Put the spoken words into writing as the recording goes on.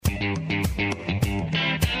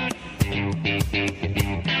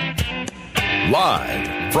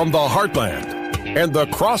Live from the heartland and the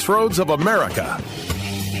crossroads of America,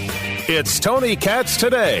 it's Tony Katz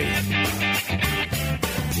Today.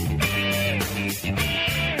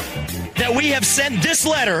 That we have sent this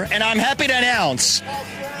letter, and I'm happy to announce,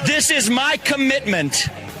 this is my commitment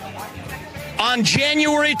on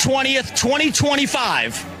January 20th,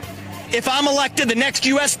 2025, if I'm elected the next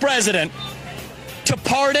U.S. president, to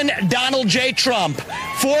pardon Donald J. Trump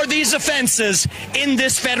for these offenses in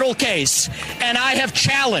this federal case. And I have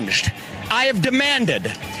challenged, I have demanded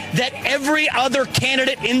that every other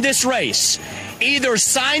candidate in this race either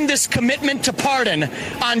sign this commitment to pardon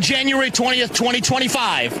on January 20th,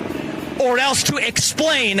 2025, or else to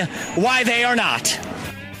explain why they are not.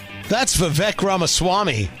 That's Vivek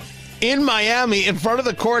Ramaswamy in Miami in front of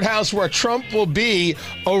the courthouse where Trump will be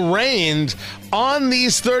arraigned on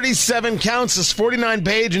these 37 counts, this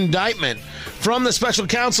 49-page indictment from the special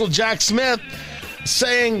counsel Jack Smith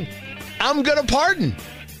saying, I'm going to pardon.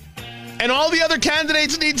 And all the other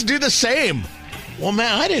candidates need to do the same. Well,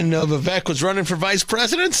 man, I didn't know Vivek was running for vice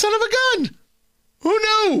president. Son of a gun. Who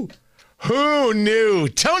knew? Who knew?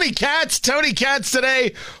 Tony Katz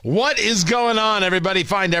Today. What is going on, everybody?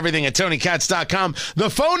 Find everything at TonyKatz.com.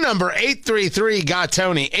 The phone number,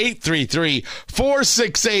 833-GOT-TONY,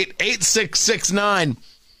 833-468-8669.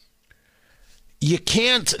 You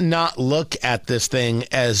can't not look at this thing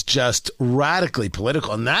as just radically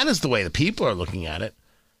political, and that is the way the people are looking at it.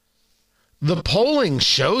 The polling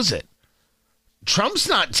shows it. Trump's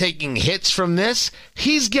not taking hits from this.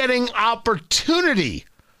 He's getting opportunity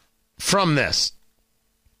from this.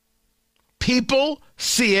 People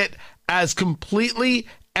see it as completely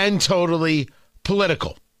and totally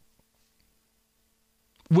political,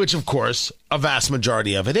 which, of course, a vast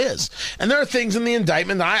majority of it is. And there are things in the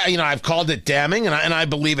indictment that I've called it damning, and I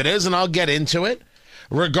believe it is, and I'll get into it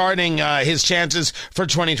regarding his chances for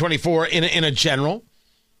 2024 in a general,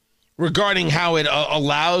 regarding how it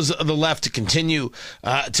allows the left to continue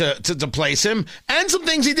to place him, and some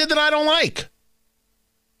things he did that I don't like.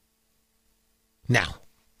 Now,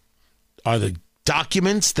 are the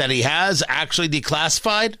documents that he has actually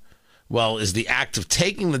declassified? Well, is the act of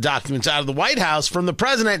taking the documents out of the White House from the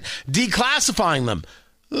president declassifying them?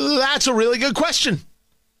 That's a really good question.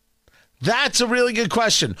 That's a really good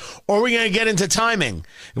question. Or are we going to get into timing?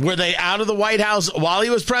 Were they out of the White House while he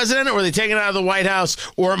was president, or were they taken out of the White House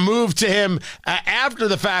or moved to him after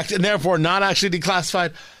the fact and therefore not actually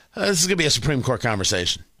declassified? This is going to be a Supreme Court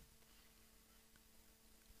conversation.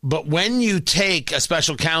 But when you take a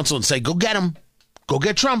special counsel and say, go get him, go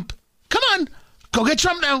get Trump, come on, go get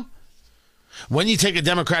Trump now. When you take a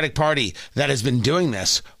Democratic Party that has been doing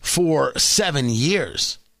this for 7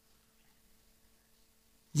 years,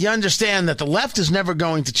 you understand that the left is never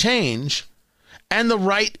going to change, and the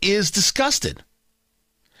right is disgusted,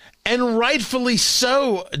 and rightfully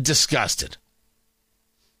so disgusted.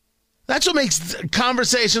 That's what makes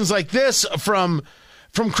conversations like this from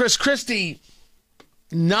Chris Christie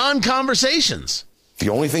non-conversations. The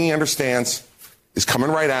only thing he understands is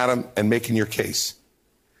coming right at him and making your case.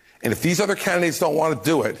 And if these other candidates don't want to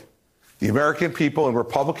do it, the American people and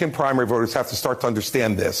Republican primary voters have to start to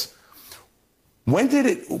understand this. When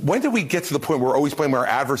did we get to the point where we're always blaming our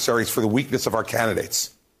adversaries for the weakness of our candidates?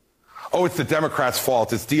 Oh, it's the Democrats'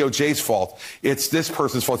 fault. It's DOJ's fault. It's this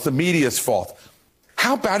person's fault. It's the media's fault.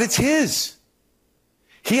 How about it's his?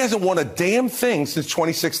 He hasn't won a damn thing since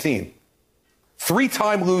 2016.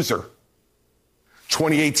 Three-time loser.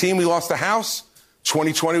 2018, we lost the House.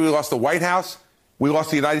 2020, we lost the White House. We lost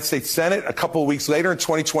the United States Senate a couple of weeks later in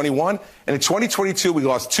 2021. And in 2022, we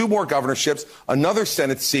lost two more governorships, another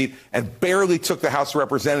Senate seat, and barely took the House of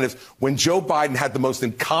Representatives when Joe Biden had the most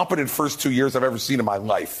incompetent first 2 years I've ever seen in my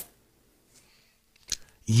life.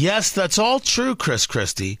 Yes, that's all true, Chris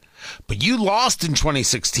Christie. But you lost in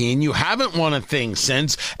 2016. You haven't won a thing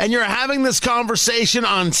since. And you're having this conversation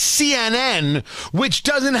on CNN, which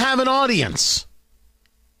doesn't have an audience.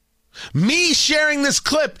 Me sharing this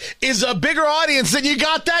clip is a bigger audience than you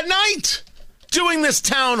got that night doing this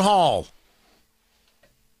town hall.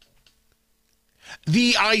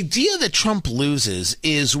 The idea that Trump loses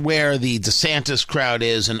is where the DeSantis crowd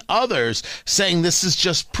is and others saying this is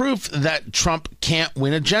just proof that Trump can't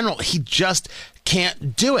win a general. He just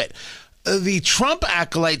can't do it. The Trump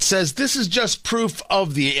acolyte says this is just proof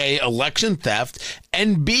of the A, election theft,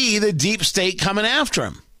 and B, the deep state coming after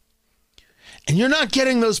him. And you're not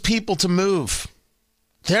getting those people to move.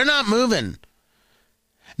 They're not moving.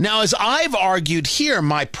 Now, as I've argued here,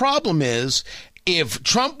 my problem is if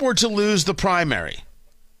Trump were to lose the primary,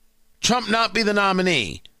 Trump not be the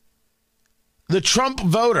nominee, the Trump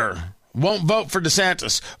voter won't vote for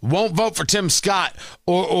DeSantis, won't vote for Tim Scott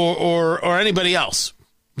or anybody else.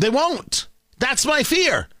 They won't. That's my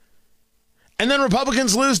fear. And then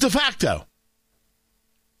Republicans lose de facto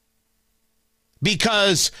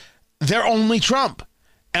because they're only Trump.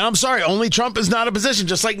 And I'm sorry, only Trump is not a position,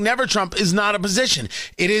 just like never Trump is not a position.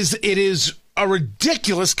 It is a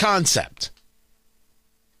ridiculous concept.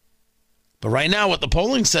 But right now, what the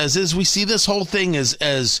polling says is we see this whole thing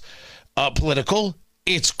as political.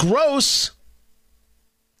 It's gross.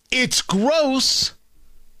 It's gross.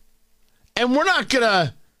 And we're not going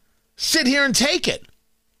to sit here and take it.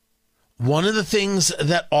 One of the things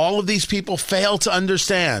that all of these people fail to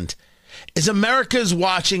understand is America is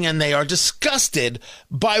watching and they are disgusted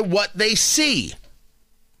by what they see.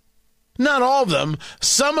 Not all of them.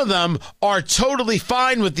 Some of them are totally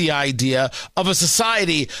fine with the idea of a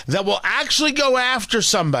society that will actually go after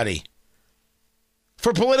somebody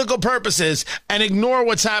for political purposes and ignore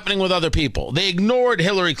what's happening with other people. They ignored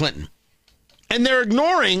Hillary Clinton. And they're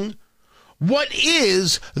ignoring what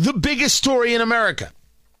is the biggest story in America,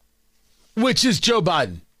 which is Joe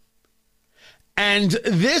Biden. And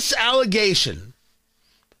this allegation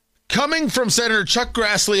coming from Senator Chuck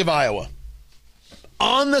Grassley of Iowa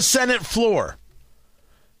on the Senate floor,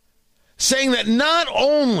 saying that not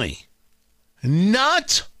only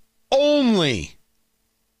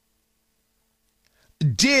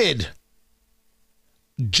did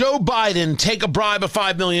Joe Biden take a bribe of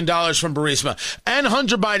 $5 million from Burisma and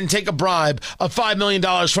Hunter Biden take a bribe of $5 million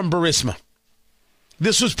from Burisma.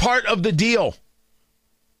 This was part of the deal.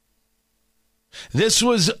 This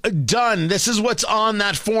was done. This is what's on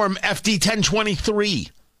that form FD 1023,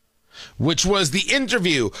 which was the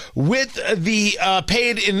interview with the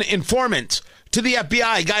paid informant to the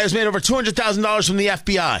FBI, a guy who's made over $200,000 from the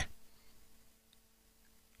FBI.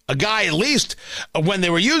 A guy, at least when they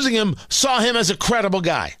were using him, saw him as a credible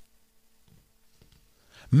guy.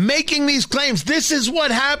 Making these claims, this is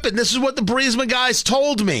what happened. This is what the Burisma guys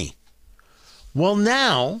told me. Well,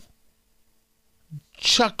 now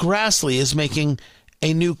Chuck Grassley is making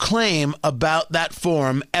a new claim about that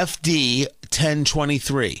form FD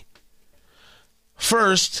 1023.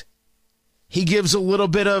 First, he gives a little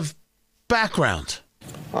bit of background.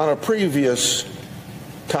 On a previous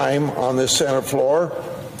time on this Senate floor,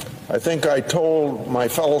 I think I told my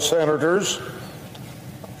fellow senators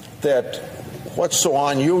that what's so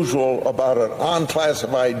unusual about an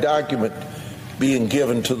unclassified document being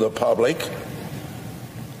given to the public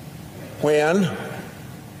when,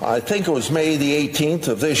 I think it was May the 18th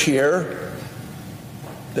of this year,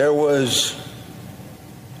 there was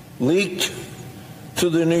leaked to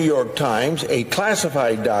the New York Times a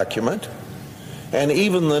classified document and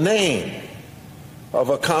even the name of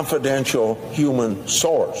a confidential human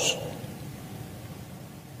source.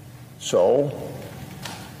 So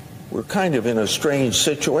we're kind of in a strange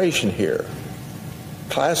situation here.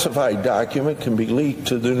 Classified document can be leaked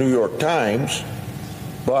to the New York Times,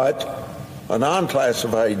 but a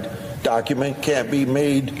non-classified document can't be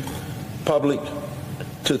made public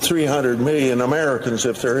to 300 million Americans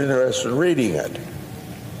if they're interested in reading it.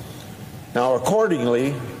 Now,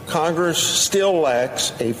 accordingly, Congress still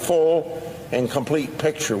lacks a full and complete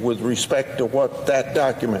picture with respect to what that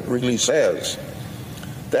document really says.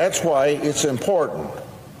 That's why it's important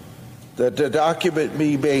that the document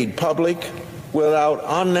be made public without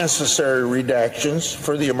unnecessary redactions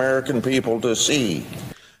for the American people to see.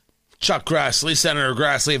 Chuck Grassley, Senator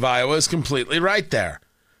Grassley of Iowa, is completely right there.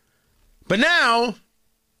 But now,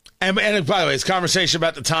 and by the way, his conversation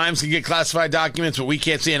about the Times can get classified documents, but we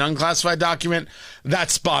can't see an unclassified document,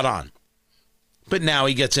 that's spot on. But now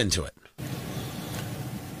he gets into it.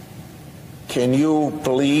 Can you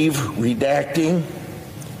believe redacting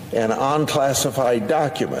an unclassified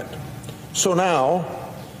document? So now,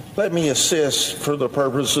 let me assist for the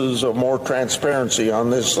purposes of more transparency on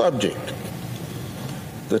this subject.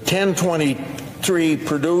 The 1023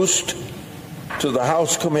 produced to the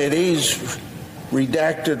House committees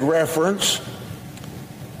redacted reference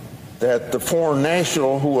that the foreign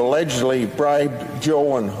national who allegedly bribed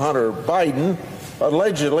Joe and Hunter Biden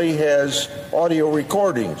allegedly has audio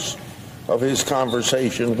recordings of his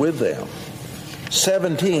conversation with them.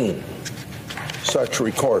 17 such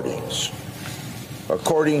recordings.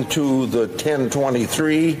 According to the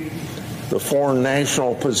 1023, the foreign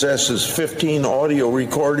national possesses 15 audio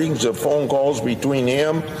recordings of phone calls between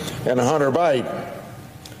him and Hunter Biden.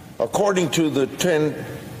 According to the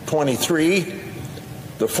 1023,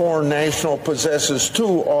 the foreign national possesses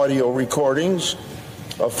 2 audio recordings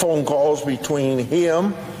of phone calls between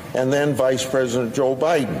him and then Vice President Joe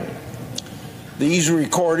Biden. These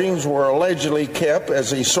recordings were allegedly kept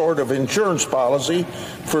as a sort of insurance policy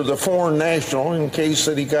for the foreign national in case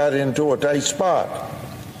that he got into a tight spot.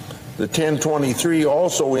 The 1023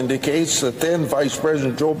 also indicates that then Vice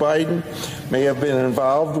President Joe Biden may have been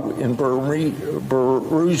involved in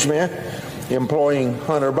Burisma employing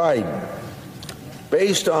Hunter Biden.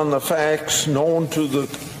 Based on the facts known to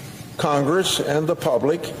the Congress and the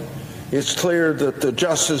public, it's clear that the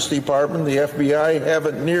Justice Department, the FBI,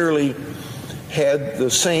 haven't nearly had the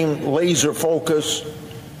same laser focus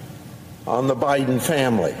on the Biden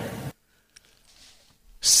family.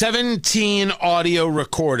 17 audio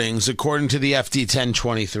recordings, according to the FD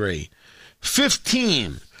 1023.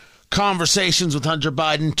 15 conversations with Hunter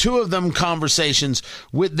Biden, 2 of them conversations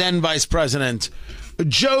with then Vice President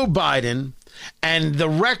Joe Biden. And the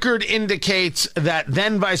record indicates that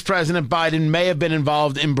then Vice President Biden may have been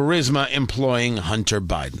involved in Burisma employing Hunter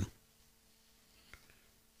Biden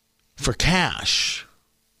for cash.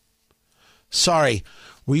 Sorry,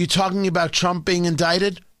 were you talking about Trump being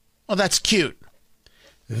indicted? Oh, that's cute.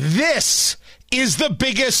 This is the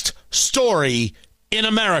biggest story in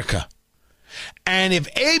America. And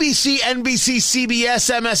if ABC, NBC, CBS,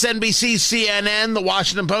 MSNBC, CNN, The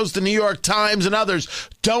Washington Post, The New York Times, and others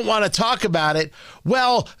don't want to talk about it,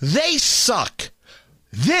 well, they suck.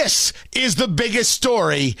 This is the biggest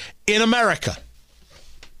story in America.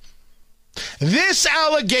 This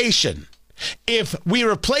allegation, if we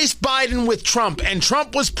replaced Biden with Trump and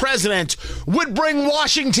Trump was president, would bring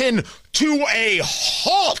Washington to a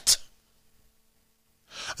halt.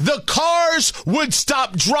 The cars would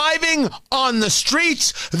stop driving on the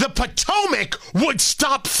streets. The Potomac would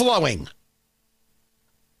stop flowing.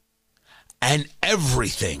 And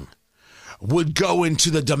everything would go into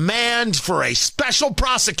the demand for a special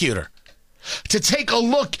prosecutor to take a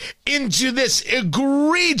look into this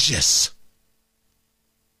egregious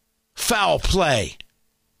foul play.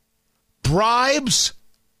 Bribes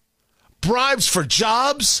for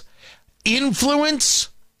jobs, influence,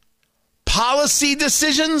 policy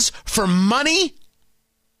decisions for money.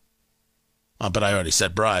 Oh, but I already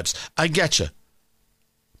said bribes. I get you.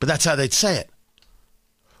 But that's how they'd say it.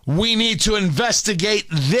 We need to investigate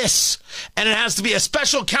this. And it has to be a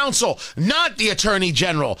special counsel, not the attorney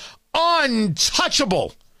general.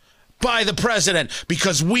 Untouchable by the president,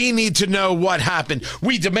 because we need to know what happened.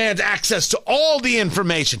 We demand access to all the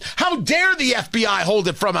information. How dare the FBI hold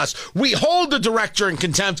it from us? We hold the director in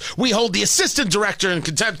contempt. We hold the assistant director in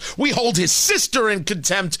contempt. We hold his sister in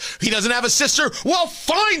contempt. He doesn't have a sister? Well,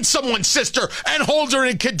 find someone's sister and hold her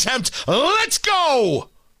in contempt. Let's go!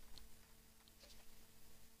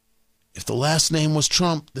 If the last name was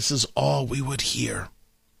Trump, this is all we would hear.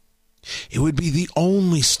 It would be the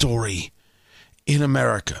only story in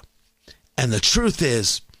America. And the truth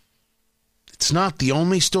is, it's not the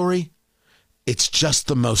only story. It's just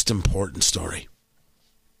the most important story.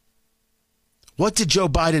 What did Joe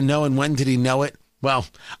Biden know and when did he know it? Well,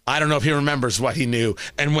 I don't know if he remembers what he knew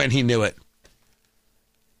and when he knew it.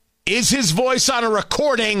 Is his voice on a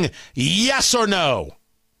recording? Yes or no?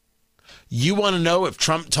 You want to know if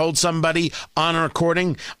Trump told somebody on a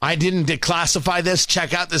recording, I didn't declassify this,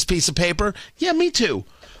 check out this piece of paper? Yeah, me too.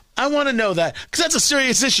 I want to know that, because that's a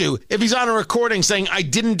serious issue if he's on a recording saying, I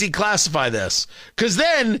didn't declassify this. Because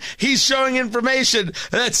then he's showing information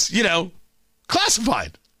that's,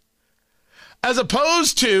 classified. As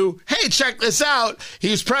opposed to, hey, check this out.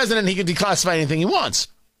 He's president. He can declassify anything he wants.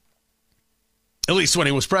 At least when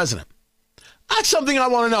he was president. That's something I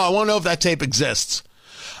want to know. I want to know if that tape exists.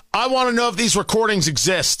 I want to know if these recordings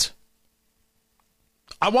exist.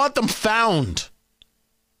 I want them found.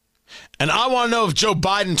 And I want to know if Joe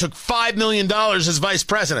Biden took $5 million as vice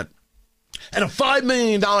president and a $5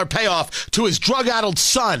 million payoff to his drug-addled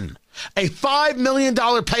son. A $5 million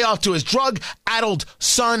payoff to his drug-addled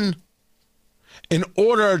son in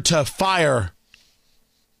order to fire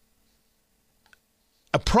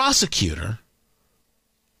a prosecutor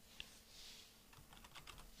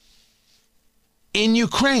in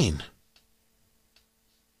Ukraine.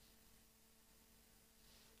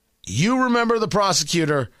 You remember the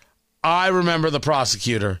prosecutor. I remember the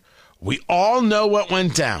prosecutor. We all know what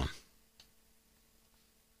went down.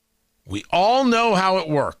 We all know how it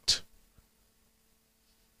worked.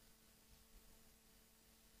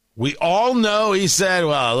 We all know he said,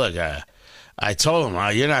 well, look, I told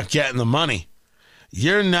him, you're not getting the money.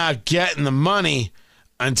 You're not getting the money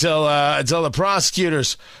until the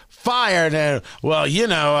prosecutor's fired. And, well,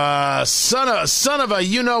 son of a,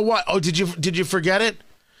 you know what? Oh, did you forget it?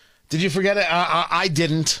 Did you forget it? I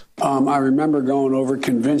didn't. I remember going over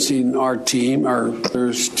convincing our team, our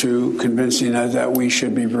others, to convincing us that we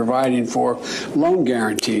should be providing for loan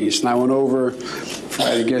guarantees. And I went over for,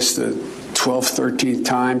 I guess, the 12th, 13th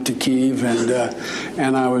time to Kyiv,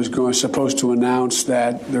 and I was supposed to announce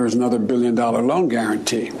that there was another $1 billion loan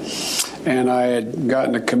guarantee. And I had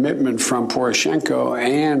gotten a commitment from Poroshenko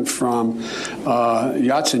and from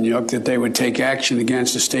Yatsenyuk that they would take action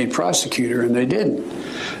against the state prosecutor, and they didn't.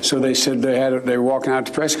 So they said they were walking out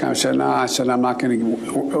to press conference. I said, no, I said, we're not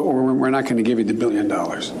going to give you the $1 billion.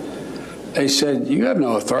 They said, you have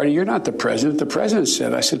no authority. You're not the president. The president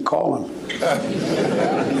said. I said, call him.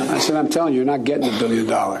 I said, I'm telling you, you're not getting the $1 billion.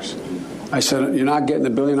 I said, you're not getting the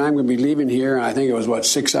 $1 billion. I'm going to be leaving here. And I think it was,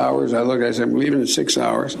 6 hours? I said, I'm leaving in 6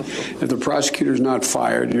 hours. If the prosecutor's not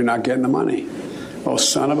fired, you're not getting the money. Oh,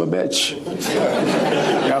 son of a bitch.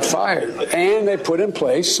 Got fired. And they put in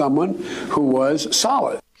place someone who was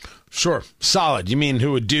solid. Sure. Solid. You mean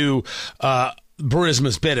who would do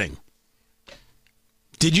Burisma's bidding?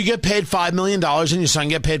 Did you get paid $5 million and your son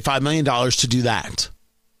get paid $5 million to do that?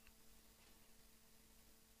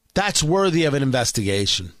 That's worthy of an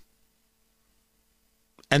investigation.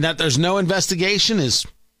 And that there's no investigation is,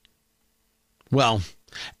 well,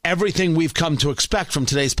 everything we've come to expect from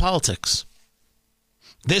today's politics.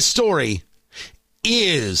 This story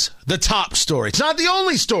is the top story. It's not the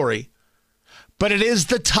only story, but it is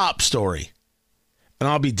the top story. And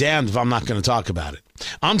I'll be damned if I'm not going to talk about it.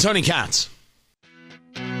 I'm Tony Katz.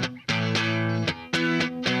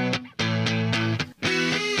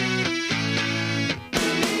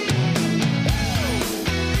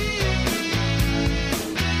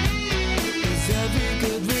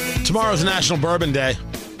 Tomorrow's National Bourbon Day.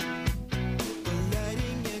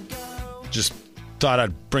 Just thought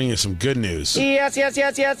I'd bring you some good news. Yes.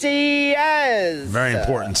 Very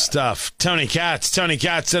important stuff. Tony Katz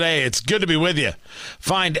today. It's good to be with you.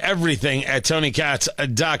 Find everything at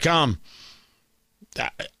TonyKatz.com.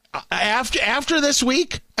 After this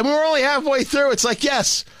week, and we're only halfway through, it's like,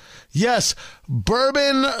 yes,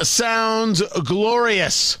 bourbon sounds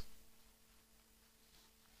glorious.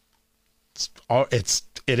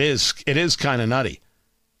 It is kind of nutty.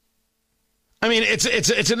 I mean,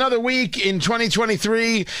 it's another week in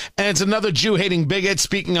 2023, and it's another Jew-hating bigot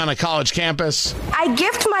speaking on a college campus. I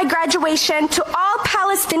gift my graduation to all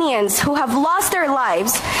Palestinians who have lost their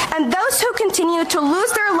lives and those who continue to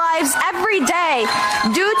lose their lives every day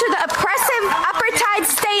due to the oppressive apartheid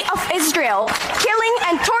state of Israel, killing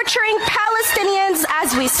and torturing Palestinians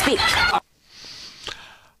as we speak.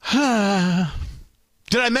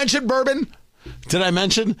 Did I mention bourbon? Did I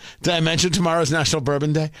mention tomorrow's National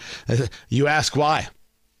Bourbon Day? You ask why.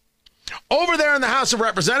 Over there in the House of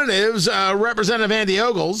Representatives, Representative Andy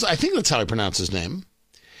Ogles, I think that's how I pronounce his name,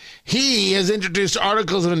 he has introduced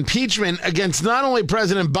articles of impeachment against not only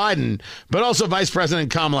President Biden, but also Vice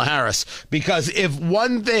President Kamala Harris. Because if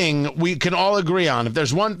one thing we can all agree on, if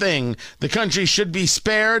there's one thing the country should be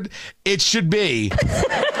spared, it should be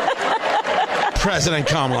President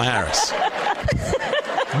Kamala Harris.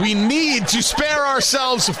 We need to spare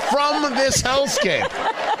ourselves from this hellscape.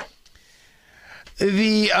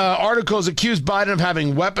 The articles accuse Biden of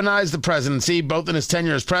having weaponized the presidency, both in his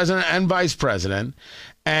tenure as president and vice president,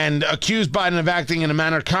 and accuse Biden of acting in a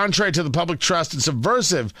manner contrary to the public trust and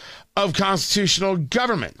subversive of constitutional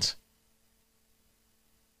government.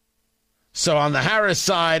 So on the Harris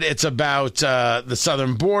side, it's about the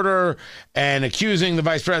southern border and accusing the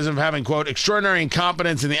vice president of having, quote, extraordinary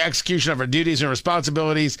incompetence in the execution of her duties and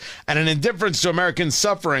responsibilities and an indifference to American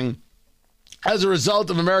suffering as a result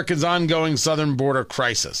of America's ongoing southern border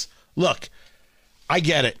crisis. Look, I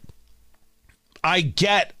get it. I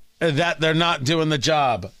get that they're not doing the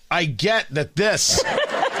job. I get that this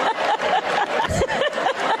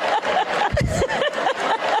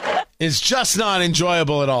is just not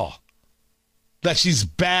enjoyable at all. That she's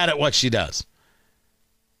bad at what she does.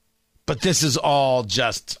 But this is all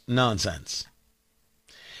just nonsense.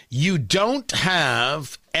 You don't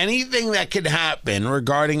have anything that could happen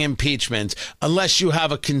regarding impeachment unless you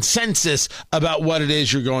have a consensus about what it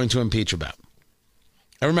is you're going to impeach about.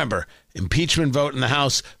 And remember, impeachment vote in the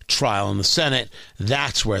House, trial in the Senate,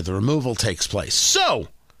 that's where the removal takes place. So,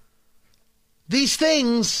 these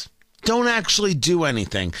things don't actually do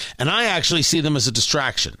anything, and I actually see them as a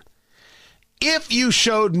distraction. If you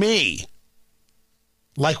showed me,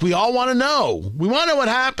 like we all want to know, we want to know what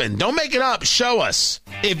happened. Don't make it up. Show us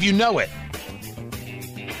if you know it.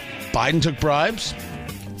 Biden took bribes.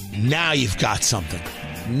 Now you've got something.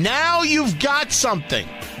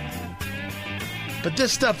 But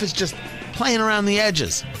this stuff is just playing around the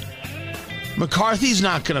edges. McCarthy's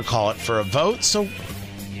not going to call it for a vote, so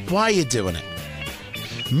why are you doing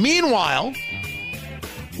it? Meanwhile,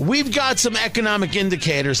 we've got some economic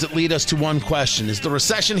indicators that lead us to one question. Is the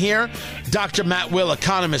recession here? Dr. Matt Will,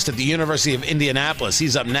 economist at the University of Indianapolis.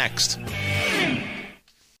 He's up next.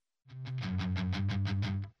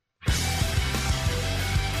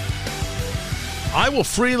 I will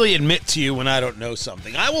freely admit to you when I don't know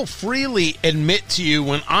something. I will freely admit to you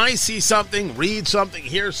when I see something, read something,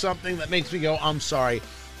 hear something that makes me go, I'm sorry,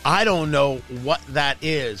 I don't know what that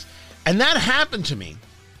is. And that happened to me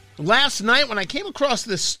last night when I came across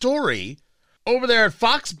this story over there at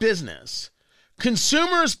Fox Business.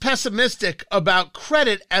 Consumers pessimistic about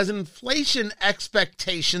credit as inflation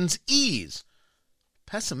expectations ease.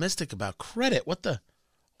 Pessimistic about credit? What the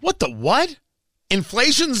what?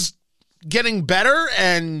 Inflation's getting better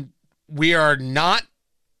and we are not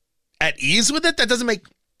at ease with it? That doesn't make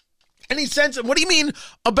any sense. And what do you mean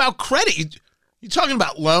about credit? You talking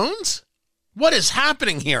about loans? What is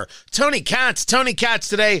happening here? Tony Katz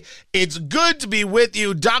today. It's good to be with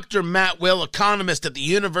you. Dr. Matt Will, economist at the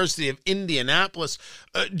University of Indianapolis,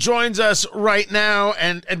 joins us right now.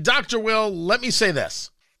 And Dr. Will, let me say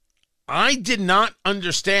this. I did not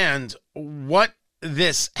understand what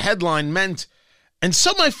this headline meant. And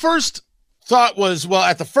so my first thought was, well,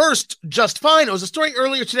 at the first, just fine. It was a story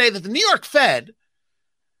earlier today that the New York Fed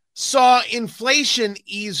saw inflation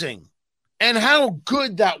easing and how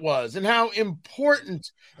good that was and how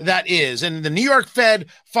important that is. And the New York Fed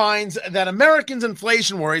finds that Americans'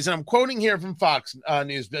 inflation worries, and I'm quoting here from Fox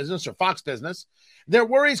News Business or Fox Business, their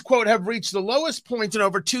worries, quote, have reached the lowest point in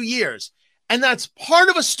over 2 years. And that's part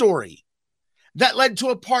of a story that led to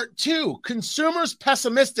a part two, consumers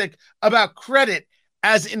pessimistic about credit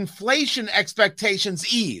as inflation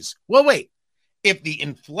expectations ease. Well, wait, if the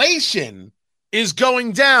inflation is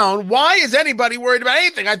going down, why is anybody worried about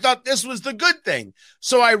anything? I thought this was the good thing.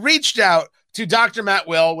 So I reached out to Dr. Matt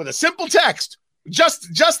Will with a simple text, just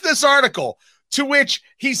this article, to which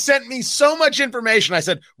he sent me so much information. I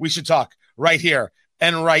said, we should talk right here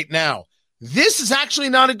and right now. This is actually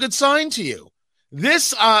not a good sign to you.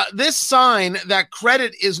 This sign that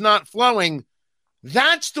credit is not flowing,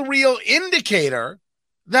 that's the real indicator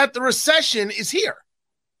that the recession is here.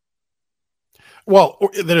 Well,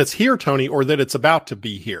 that it's here, Tony, or that it's about to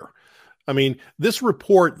be here. I mean, this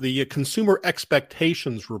report, the Consumer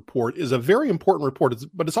Expectations Report, is a very important report,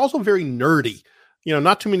 but it's also very nerdy. You know,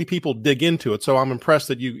 not too many people dig into it, so I'm impressed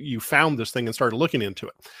that you found this thing and started looking into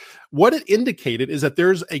it. What it indicated is that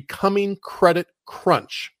there's a coming credit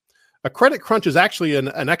crunch. A credit crunch is actually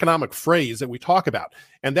an economic phrase that we talk about,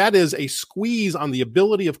 and that is a squeeze on the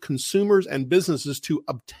ability of consumers and businesses to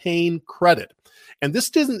obtain credit. And this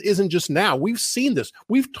isn't just now. We've seen this.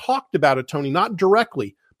 We've talked about it, Tony, not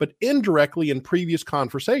directly, but indirectly in previous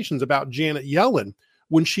conversations about Janet Yellen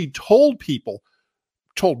when she told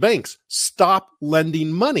banks, stop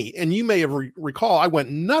lending money. And you may have recall, I went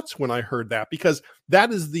nuts when I heard that because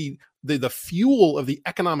that is the fuel of the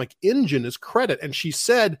economic engine is credit. And she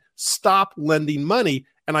said, stop lending money.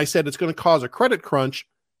 And I said, it's going to cause a credit crunch.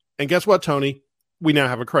 And guess what, Tony? We now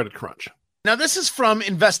have a credit crunch. Now, this is from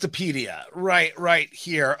Investopedia, right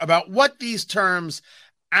here, about what these terms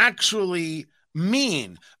actually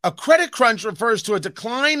mean. A credit crunch refers to a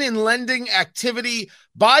decline in lending activity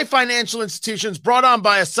by financial institutions brought on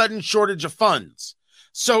by a sudden shortage of funds.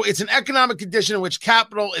 So it's an economic condition in which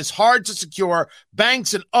capital is hard to secure.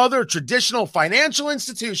 Banks and other traditional financial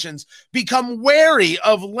institutions become wary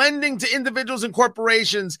of lending to individuals and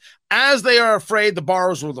corporations as they are afraid the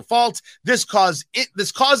borrowers will default. This causes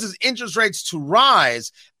interest rates to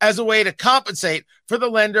rise as a way to compensate for the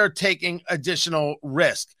lender taking additional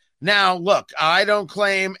risk. Now, look, I don't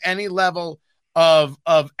claim any level of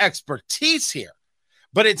expertise here,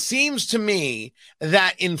 but it seems to me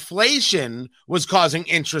that inflation was causing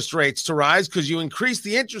interest rates to rise because you increased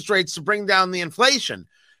the interest rates to bring down the inflation.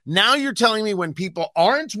 Now you're telling me when people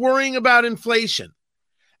aren't worrying about inflation,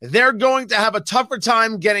 they're going to have a tougher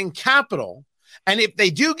time getting capital. And if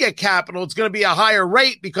they do get capital, it's going to be a higher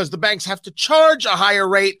rate because the banks have to charge a higher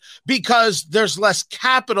rate because there's less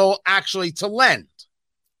capital actually to lend.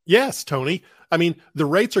 Yes, Tony. I mean, the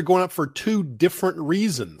rates are going up for two different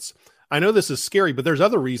reasons. I know this is scary, but there's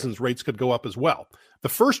other reasons rates could go up as well. The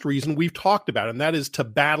first reason we've talked about, and that is to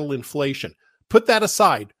battle inflation. Put that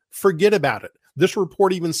aside. Forget about it. This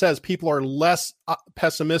report even says people are less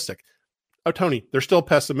pessimistic. Oh, Tony, they're still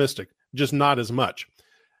pessimistic, just not as much.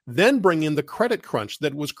 Then bring in the credit crunch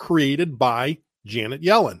that was created by Janet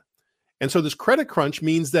Yellen. And so this credit crunch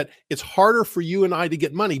means that it's harder for you and I to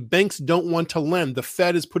get money. Banks don't want to lend. The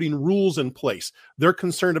Fed is putting rules in place. They're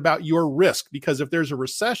concerned about your risk because if there's a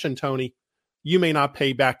recession, Tony, you may not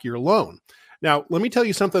pay back your loan. Now, let me tell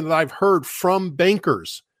you something that I've heard from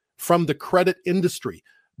bankers, from the credit industry.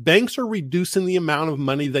 Banks are reducing the amount of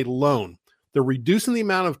money they loan. They're reducing the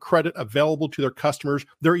amount of credit available to their customers.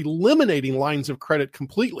 They're eliminating lines of credit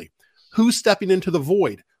completely. Who's stepping into the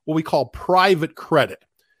void? What we call private credit.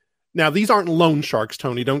 Now, these aren't loan sharks,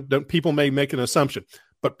 Tony. Don't people may make an assumption.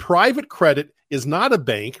 But private credit is not a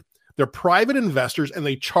bank. They're private investors, and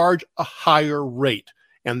they charge a higher rate.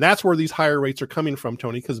 And that's where these higher rates are coming from,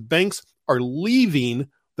 Tony, because banks are leaving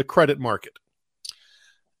the credit market.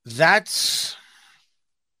 That's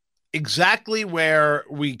exactly where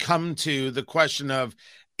we come to the question of,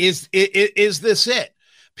 is this it?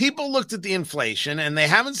 People looked at the inflation and they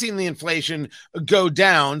haven't seen the inflation go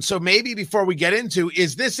down. So maybe before we get into,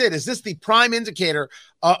 is this it? Is this the prime indicator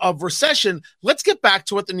of recession? Let's get back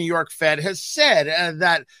to what the New York Fed has said,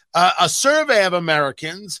 that a survey of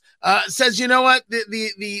Americans says, you know what,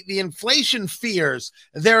 the inflation fears,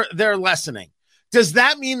 they're lessening. Does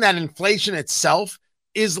that mean that inflation itself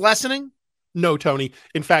is lessening? No, Tony.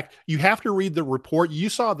 In fact, you have to read the report. You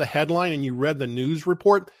saw the headline and you read the news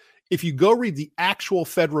report. If you go read the actual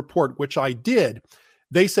Fed report, which I did,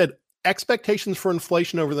 they said expectations for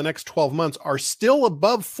inflation over the next 12 months are still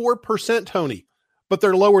above 4%, Tony, but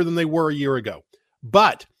they're lower than they were a year ago.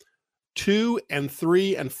 But 2 and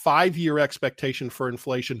 3 and 5 year expectation for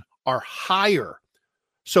inflation are higher.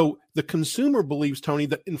 So the consumer believes, Tony,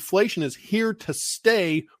 that inflation is here to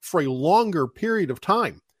stay for a longer period of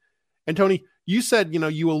time. And Tony, you said,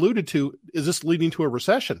 you alluded to, is this leading to a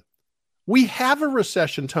recession? We have a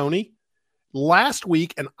recession, Tony. Last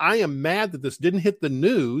week, and I am mad that this didn't hit the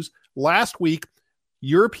news, last week,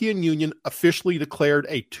 European Union officially declared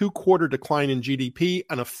a 2-quarter decline in GDP,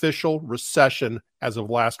 an official recession as of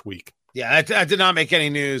last week. Yeah, that did not make any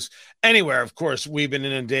news anywhere. Of course, we've been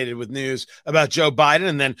inundated with news about Joe Biden,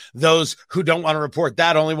 and then those who don't want to report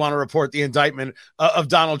that only want to report the indictment of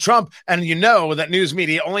Donald Trump. And you know that news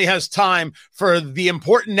media only has time for the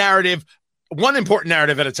important narrative, one important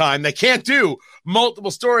narrative at a time. They can't do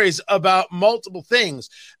multiple stories about multiple things.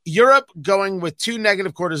 Europe going with 2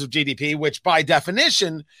 negative quarters of GDP, which by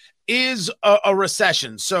definition is a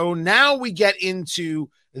recession. So now we get into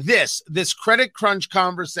this credit crunch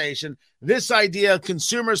conversation, this idea of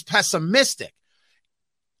consumers pessimistic.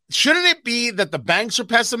 Shouldn't it be that the banks are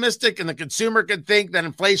pessimistic and the consumer could think that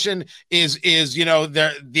inflation is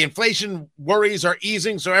the inflation worries are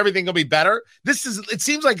easing, so everything will be better? It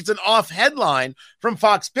seems like it's an off headline from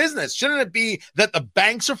Fox Business. Shouldn't it be that the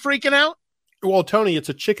banks are freaking out? Well, Tony, it's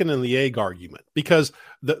a chicken and the egg argument, because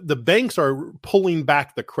the banks are pulling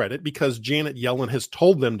back the credit because Janet Yellen has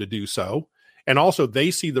told them to do so. And also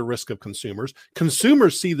they see the risk of consumers.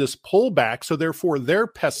 Consumers see this pullback, so therefore they're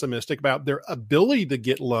pessimistic about their ability to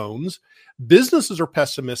get loans. Businesses are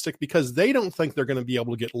pessimistic because they don't think they're going to be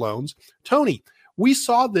able to get loans. Tony, we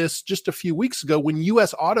saw this just a few weeks ago when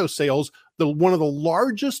U.S. auto sales, one of the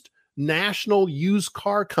largest national used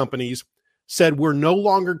car companies, said we're no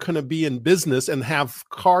longer going to be in business and have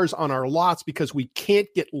cars on our lots because we can't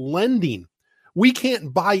get lending. We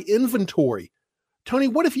can't buy inventory. Tony,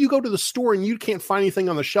 what if you go to the store and you can't find anything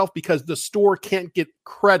on the shelf because the store can't get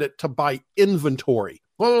credit to buy inventory?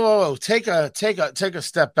 Whoa. Take a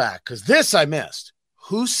step back, because this I missed.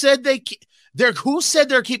 Who said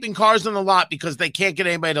they're keeping cars on the lot because they can't get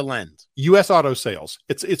anybody to lend? U.S. Auto Sales.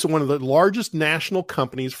 It's one of the largest national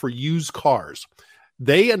companies for used cars.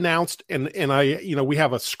 They announced, and we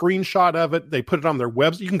have a screenshot of it. They put it on their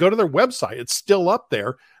website. You can go to their website. It's still up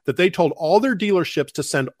there, that they told all their dealerships to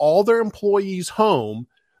send all their employees home,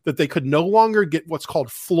 that they could no longer get what's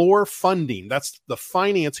called floor funding. That's the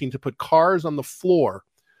financing to put cars on the floor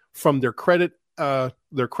from their credit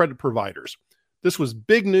providers. This was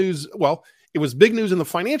big news. Well, it was big news in the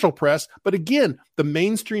financial press, but again, the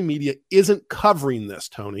mainstream media isn't covering this,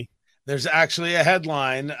 Tony. There's actually a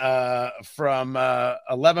headline from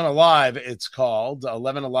 11 Alive. It's called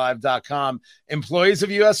 11alive.com. Employees of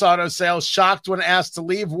U.S. Auto Sales shocked when asked to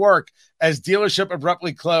leave work as dealerships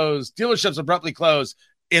abruptly close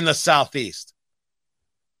in the Southeast.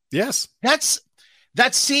 Yes.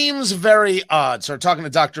 That seems very odd. So we're talking to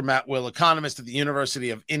Dr. Matt Will, economist at the University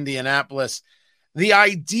of Indianapolis. The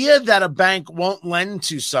idea that a bank won't lend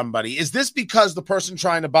to somebody, is this because the person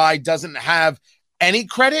trying to buy doesn't have any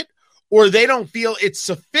credit, or they don't feel it's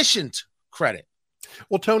sufficient credit?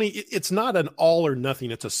 Well, Tony, it's not an all or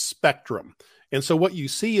nothing. It's a spectrum. And so what you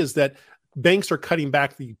see is that banks are cutting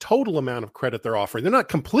back the total amount of credit they're offering. They're not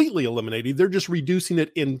completely eliminating. They're just reducing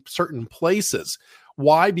it in certain places.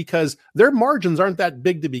 Why? Because their margins aren't that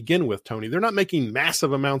big to begin with, Tony. They're not making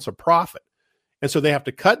massive amounts of profit. And so they have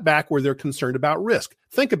to cut back where they're concerned about risk.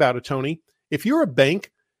 Think about it, Tony. If you're a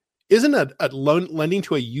bank, Isn't a loan lending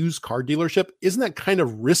to a used car dealership, isn't that kind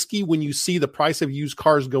of risky when you see the price of used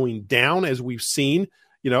cars going down, as we've seen,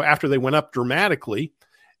 after they went up dramatically?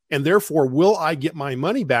 And therefore, will I get my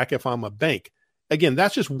money back if I'm a bank? Again,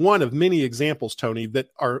 that's just one of many examples, Tony, that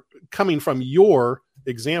are coming from your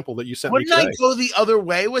example that you sent me today. Wouldn't I go the other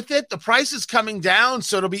way with it? The price is coming down,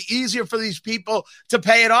 so it'll be easier for these people to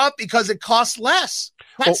pay it off because it costs less.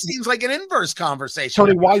 That seems like an inverse conversation.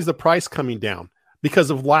 Tony, why is the price coming down?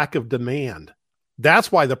 Because of lack of demand.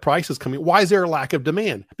 That's why the price is coming. Why is there a lack of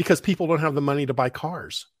demand? Because people don't have the money to buy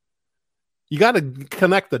cars. You got to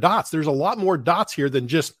connect the dots. There's a lot more dots here than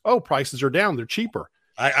just, prices are down, they're cheaper.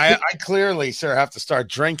 I clearly, sir, have to start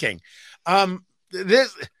drinking.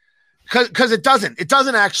 This because it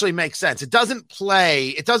doesn't actually make sense. It doesn't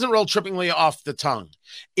roll trippingly off the tongue.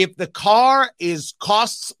 If the car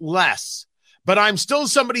costs less, but I'm still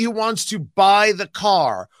somebody who wants to buy the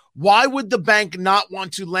car, why would the bank not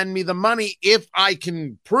want to lend me the money if I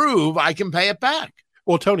can prove I can pay it back?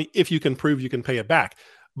 Well, Tony, if you can prove you can pay it back,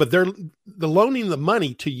 but the loaning the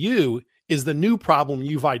money to you is the new problem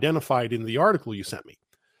you've identified in the article you sent me.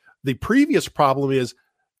 The previous problem is,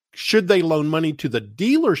 should they loan money to the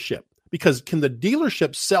dealership? Because can the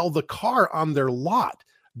dealership sell the car on their lot?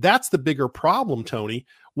 That's the bigger problem, Tony.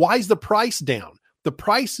 Why is the price down? The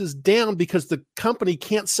price is down because the company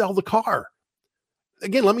can't sell the car.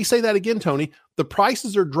 Again, let me say that again, Tony. The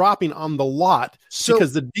prices are dropping on the lot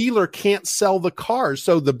because the dealer can't sell the cars.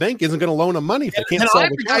 So the bank isn't going to loan them money if they can't sell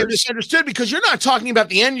the cars. I misunderstood, because you're not talking about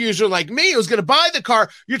the end user like me who's going to buy the car.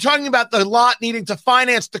 You're talking about the lot needing to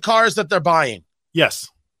finance the cars that they're buying. Yes.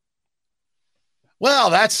 Well,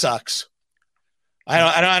 that sucks.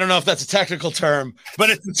 I don't know if that's a technical term, but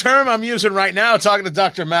it's the term I'm using right now, talking to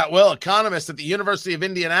Dr. Matt Will, economist at the University of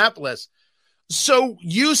Indianapolis. So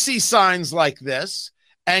you see signs like this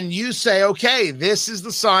and you say, okay, this is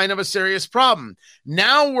the sign of a serious problem.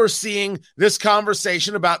 Now we're seeing this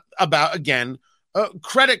conversation about again,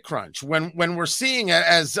 credit crunch. When we're seeing it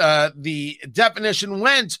as the definition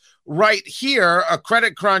went right here, a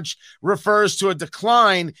credit crunch refers to a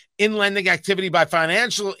decline in lending activity by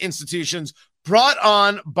financial institutions brought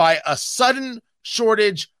on by a sudden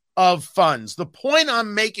shortage of funds. The point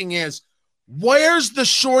I'm making is, where's the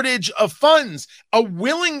shortage of funds? A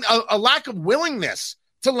lack of willingness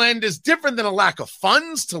to lend is different than a lack of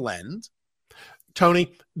funds to lend.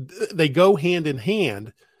 Tony, they go hand in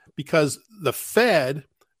hand because the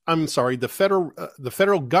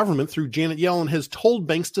federal government through Janet Yellen has told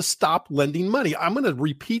banks to stop lending money. I'm going to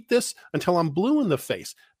repeat this until I'm blue in the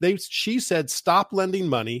face. She said, stop lending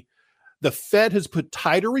money. The Fed has put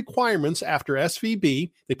tighter requirements after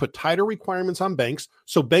SVB. They put tighter requirements on banks.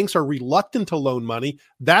 So banks are reluctant to loan money.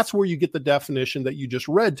 That's where you get the definition that you just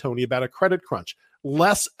read, Tony, about a credit crunch.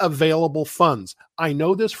 Less available funds. I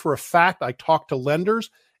know this for a fact. I talked to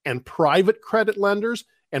lenders and private credit lenders,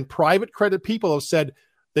 and private credit people have said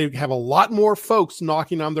they have a lot more folks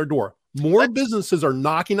knocking on their door. More businesses are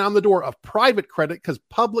knocking on the door of private credit because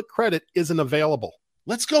public credit isn't available.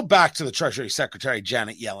 Let's go back to the Treasury Secretary,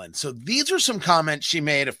 Janet Yellen. So these are some comments she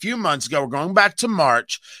made a few months ago. We're going back to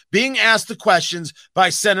March, being asked the questions by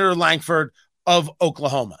Senator Lankford of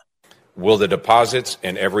Oklahoma. Will the deposits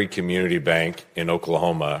in every community bank in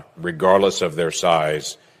Oklahoma, regardless of their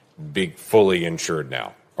size, be fully insured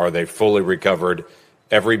now? Are they fully recovered?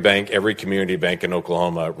 Every bank, every community bank in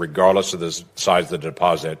Oklahoma, regardless of the size of the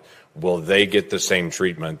deposit, will they get the same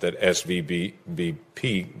treatment that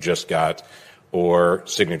SVB just got or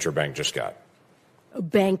Signature Bank just got? A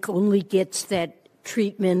bank only gets that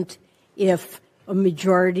treatment if a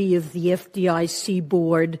majority of the FDIC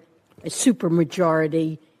board, a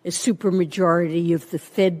supermajority of the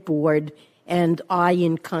Fed board, and I,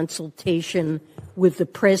 in consultation with the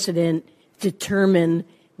president, determine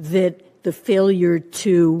that the failure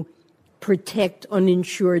to protect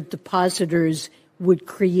uninsured depositors would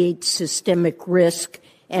create systemic risk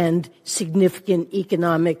and significant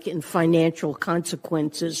economic and financial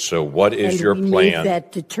consequences. So what is your plan? Made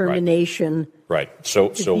that determination. Right.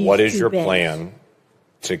 So what is your plan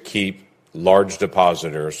to keep large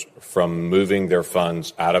depositors from moving their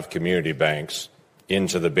funds out of community banks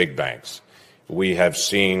into the big banks? We have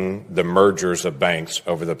seen the mergers of banks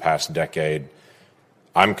over the past decade.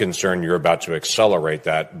 I'm concerned you're about to accelerate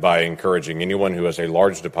that by encouraging anyone who has a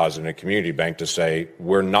large deposit in a community bank to say,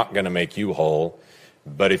 we're not going to make you whole,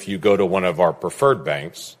 but if you go to one of our preferred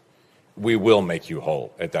banks, we will make you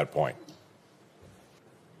whole at that point.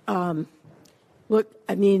 Look,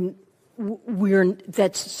 I mean,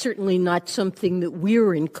 that's certainly not something that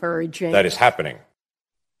we're encouraging. That is happening.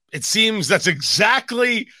 It seems that's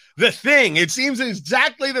exactly the thing. It seems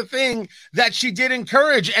exactly the thing that she did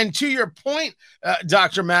encourage. And to your point,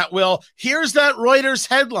 Dr. Matt Will, here's that Reuters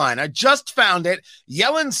headline. I just found it.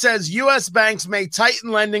 Yellen says U.S. banks may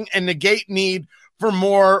tighten lending and negate need for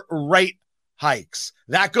more rate hikes.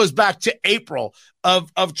 That goes back to April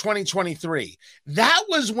of 2023. That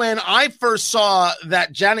was when I first saw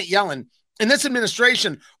that Janet Yellen and this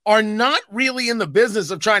administration are not really in the business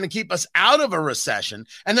of trying to keep us out of a recession.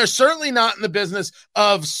 And they're certainly not in the business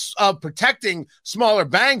of protecting smaller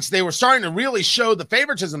banks. They were starting to really show the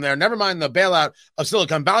favoritism there. Never mind the bailout of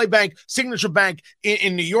Silicon Valley Bank, Signature Bank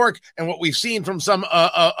in New York, and what we've seen from some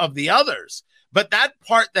of the others. But that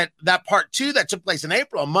part two that took place in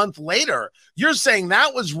April, a month later, you're saying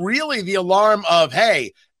that was really the alarm of,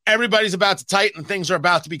 hey, everybody's about to tighten, things are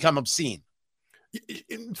about to become obscene.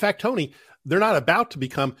 In fact, Tony, they're not about to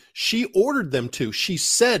become. She ordered them to. She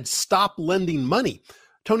said, stop lending money.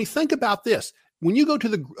 Tony, think about this. When you go to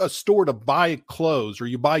the store to buy clothes or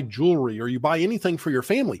you buy jewelry or you buy anything for your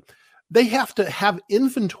family, they have to have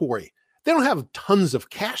inventory. They don't have tons of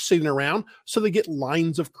cash sitting around, so they get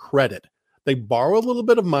lines of credit. They borrow a little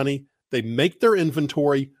bit of money. They make their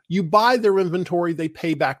inventory. You buy their inventory. They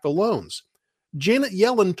pay back the loans. Janet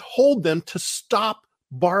Yellen told them to stop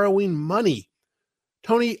borrowing money.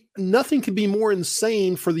 Tony, nothing could be more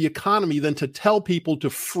insane for the economy than to tell people to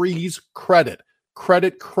freeze credit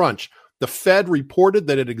crunch. The Fed reported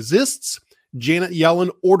that it exists. Janet Yellen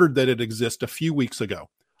ordered that it exist a few weeks ago.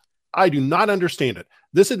 I do not understand it.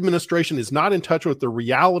 This administration is not in touch with the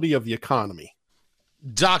reality of the economy.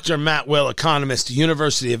 Dr. Matt Will, economist,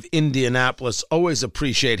 University of Indianapolis. Always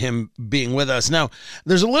appreciate him being with us. Now,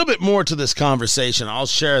 there's a little bit more to this conversation. I'll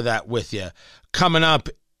share that with you coming up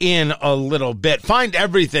in a little bit. Find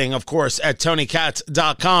everything, of course, at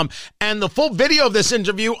TonyKatz.com and the full video of this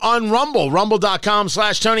interview on Rumble,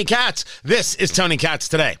 rumble.com/Tony Katz. This is Tony Katz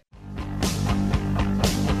Today.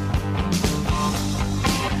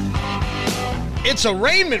 It's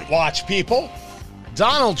arraignment watch, people.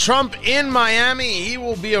 Donald Trump in Miami. He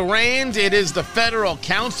will be arraigned. It is the federal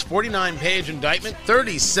counts, 49-page indictment,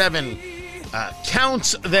 37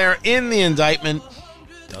 counts there in the indictment.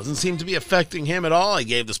 Doesn't seem to be affecting him at all. He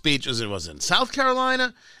gave the speeches. It was in South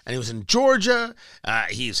Carolina, and he was in Georgia.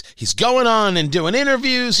 He's going on and doing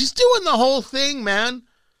interviews. He's doing the whole thing, man.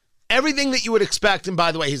 Everything that you would expect. And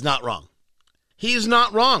by the way, he's not wrong. He's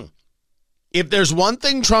not wrong. If there's one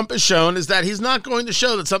thing Trump has shown is that he's not going to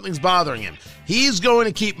show that something's bothering him. He's going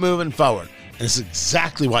to keep moving forward. And it's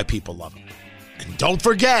exactly why people love him. And don't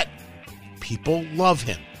forget, people love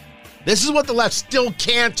him. This is what the left still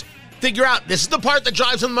can't figure out. This is the part that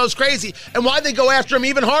drives them the most crazy and why they go after him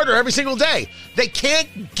even harder every single day. They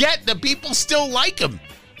can't get that people still like him.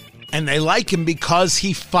 And they like him because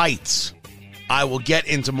he fights. I will get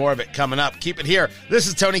into more of it coming up. Keep it here. This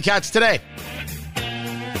is Tony Katz Today.